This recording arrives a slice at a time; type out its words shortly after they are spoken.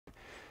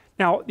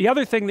Now, the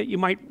other thing that you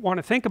might want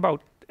to think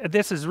about,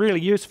 this is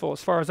really useful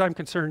as far as I'm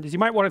concerned, is you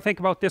might want to think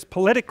about this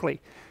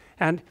politically.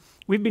 And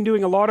we've been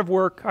doing a lot of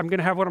work. I'm going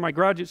to have one of my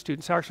graduate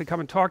students actually come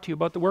and talk to you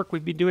about the work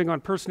we've been doing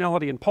on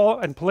personality and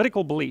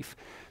political belief.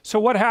 So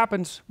what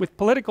happens with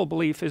political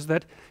belief is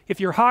that if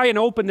you're high in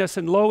openness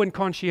and low in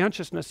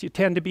conscientiousness, you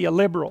tend to be a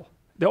liberal.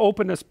 The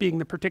openness being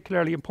the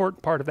particularly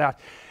important part of that.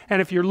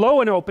 And if you're low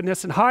in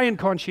openness and high in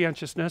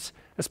conscientiousness,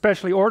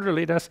 especially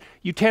orderliness,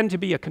 you tend to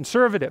be a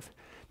conservative.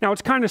 Now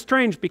it's kind of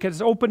strange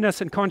because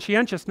openness and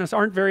conscientiousness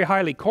aren't very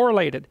highly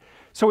correlated.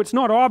 So it's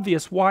not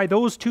obvious why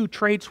those two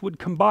traits would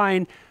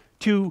combine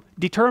to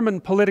determine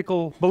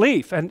political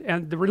belief.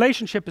 And the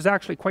relationship is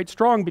actually quite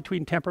strong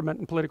between temperament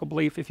and political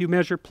belief if you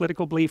measure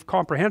political belief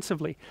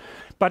comprehensively.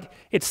 But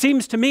it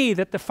seems to me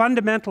that the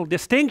fundamental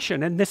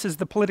distinction, and this is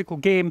the political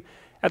game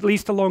at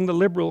least along the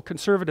liberal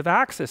conservative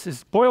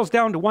axis, boils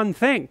down to one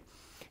thing.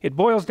 It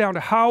boils down to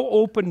how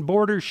open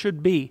borders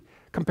should be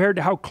compared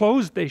to how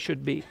closed they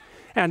should be.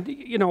 And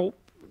you know,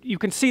 you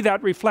can see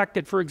that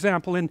reflected, for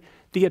example, in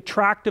the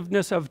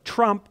attractiveness of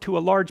Trump to a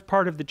large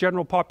part of the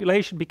general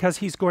population, because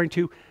he's going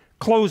to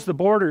close the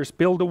borders,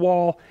 build a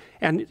wall,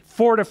 and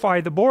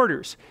fortify the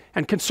borders.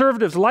 And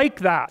conservatives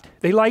like that.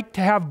 They like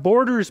to have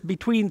borders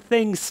between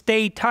things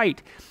stay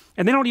tight.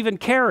 And they don't even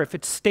care if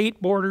it's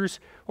state borders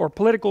or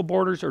political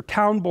borders or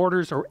town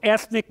borders or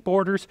ethnic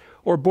borders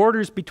or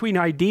borders between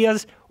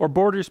ideas or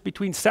borders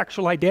between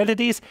sexual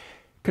identities.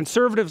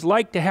 Conservatives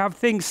like to have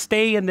things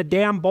stay in the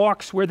damn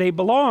box where they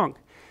belong.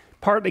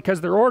 Partly because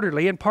they're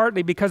orderly and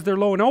partly because they're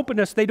low in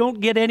openness. They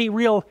don't get any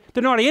real,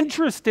 they're not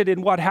interested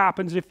in what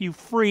happens if you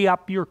free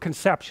up your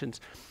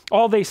conceptions.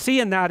 All they see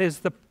in that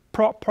is the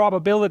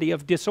probability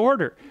of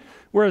disorder.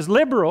 Whereas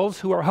liberals,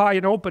 who are high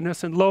in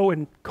openness and low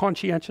in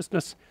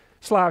conscientiousness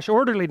 /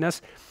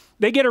 orderliness,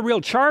 they get a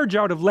real charge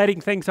out of letting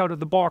things out of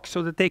the box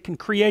so that they can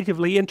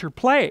creatively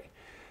interplay.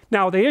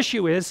 Now the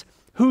issue is,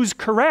 who's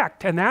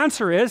correct? And the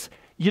answer is,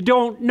 you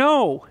don't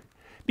know.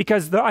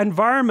 Because the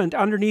environment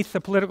underneath the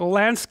political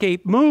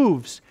landscape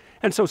moves.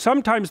 And so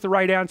sometimes the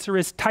right answer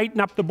is tighten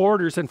up the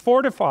borders and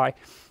fortify.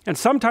 And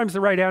sometimes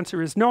the right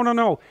answer is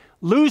no,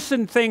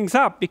 loosen things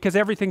up because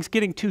everything's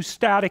getting too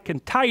static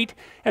and tight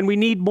and we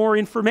need more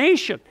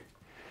information.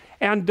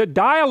 And the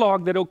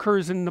dialogue that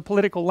occurs in the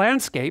political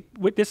landscape,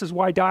 this is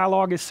why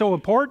dialogue is so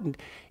important,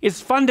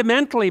 is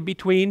fundamentally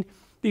between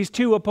these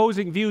two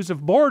opposing views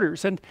of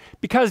borders. And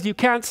because you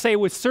can't say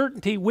with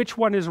certainty which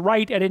one is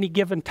right at any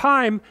given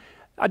time,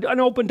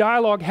 an open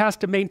dialogue has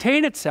to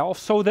maintain itself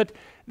so that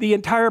the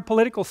entire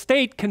political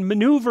state can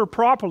maneuver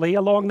properly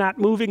along that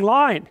moving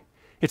line.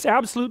 It's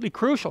absolutely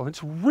crucial.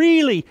 It's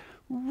really,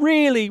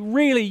 really,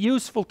 really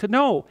useful to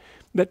know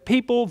that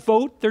people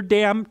vote their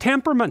damn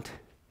temperament.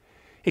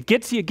 It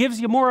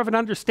gives you more of an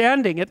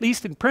understanding, at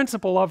least in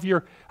principle,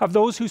 of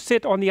those who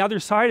sit on the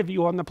other side of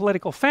you on the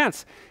political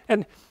fence.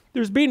 And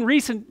there's been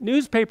recent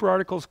newspaper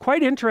articles,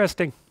 quite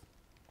interesting.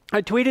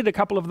 I tweeted a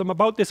couple of them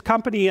about this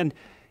company in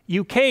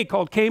UK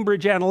called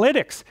Cambridge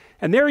Analytics,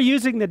 and they're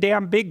using the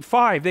damn Big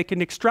Five. They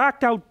can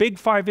extract out Big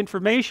Five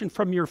information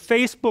from your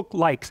Facebook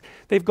likes.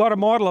 They've got a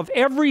model of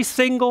every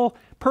single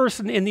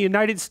person in the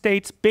United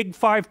States Big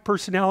Five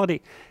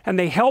personality, and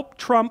they help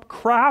Trump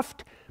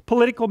craft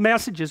political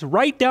messages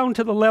right down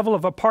to the level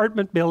of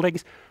apartment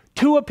buildings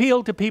to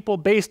appeal to people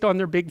based on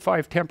their Big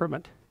Five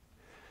temperament.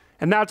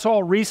 And that's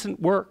all recent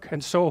work.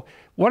 And so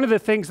one of the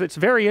things that's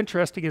very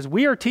interesting is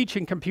we are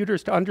teaching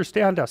computers to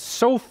understand us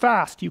so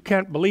fast you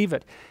can't believe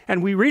it.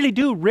 And we really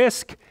do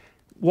risk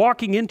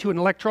walking into an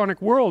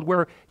electronic world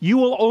where you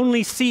will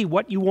only see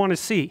what you want to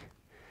see.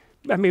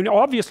 I mean,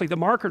 obviously the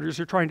marketers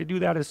are trying to do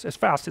that as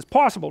fast as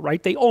possible,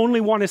 right? They only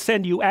want to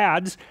send you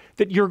ads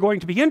that you're going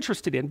to be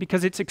interested in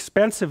because it's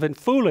expensive and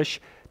foolish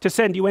to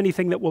send you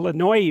anything that will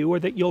annoy you or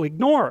that you'll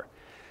ignore.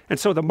 And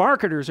so the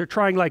marketers are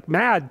trying like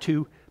mad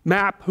to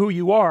map who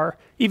you are,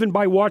 even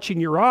by watching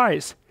your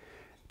eyes.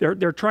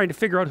 They're trying to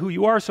figure out who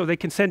you are so they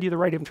can send you the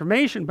right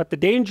information, but the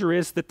danger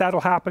is that that'll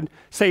happen,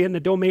 say, in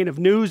the domain of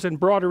news and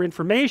broader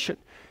information,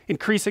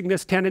 increasing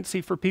this tendency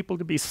for people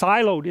to be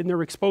siloed in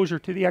their exposure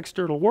to the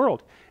external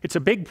world. It's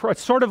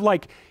it's sort of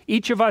like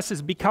each of us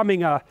is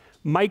becoming a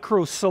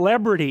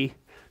micro-celebrity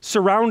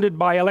surrounded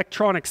by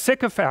electronic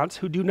sycophants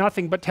who do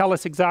nothing but tell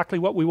us exactly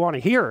what we want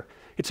to hear.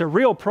 It's a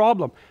real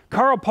problem.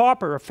 Karl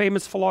Popper, a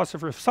famous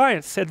philosopher of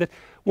science, said that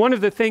one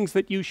of the things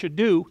that you should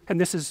do, and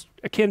this is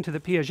akin to the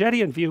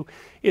Piagetian view,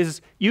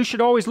 is you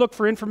should always look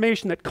for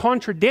information that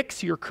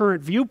contradicts your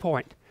current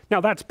viewpoint.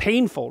 Now that's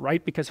painful,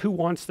 right? Because who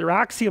wants their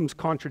axioms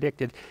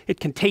contradicted? It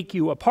can take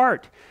you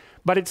apart.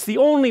 But it's the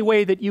only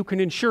way that you can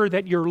ensure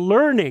that you're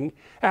learning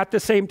at the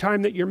same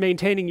time that you're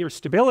maintaining your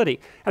stability.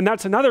 And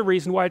that's another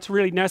reason why it's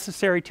really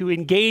necessary to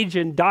engage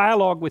in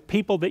dialogue with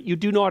people that you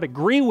do not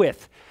agree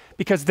with,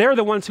 because they're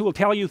the ones who will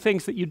tell you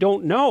things that you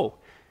don't know.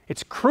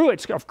 It's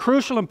of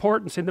crucial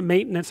importance in the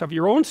maintenance of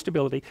your own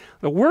stability.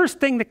 The worst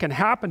thing that can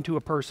happen to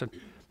a person,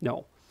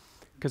 no,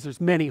 because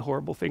there's many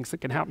horrible things that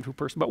can happen to a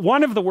person, but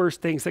one of the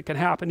worst things that can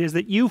happen is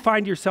that you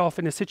find yourself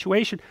in a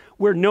situation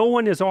where no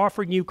one is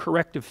offering you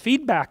corrective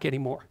feedback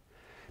anymore.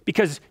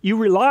 because you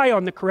rely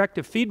on the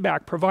corrective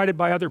feedback provided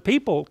by other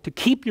people to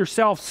keep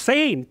yourself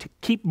sane, to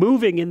keep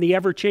moving in the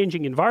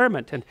ever-changing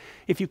environment. And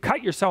if you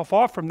cut yourself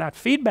off from that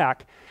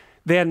feedback,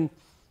 then,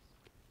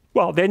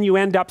 well, then you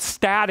end up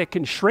static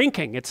and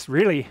shrinking. It's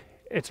really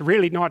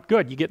not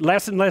good. You get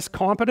less and less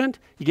competent,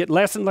 you get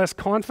less and less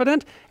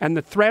confident, and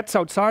the threats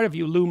outside of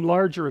you loom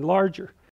larger and larger.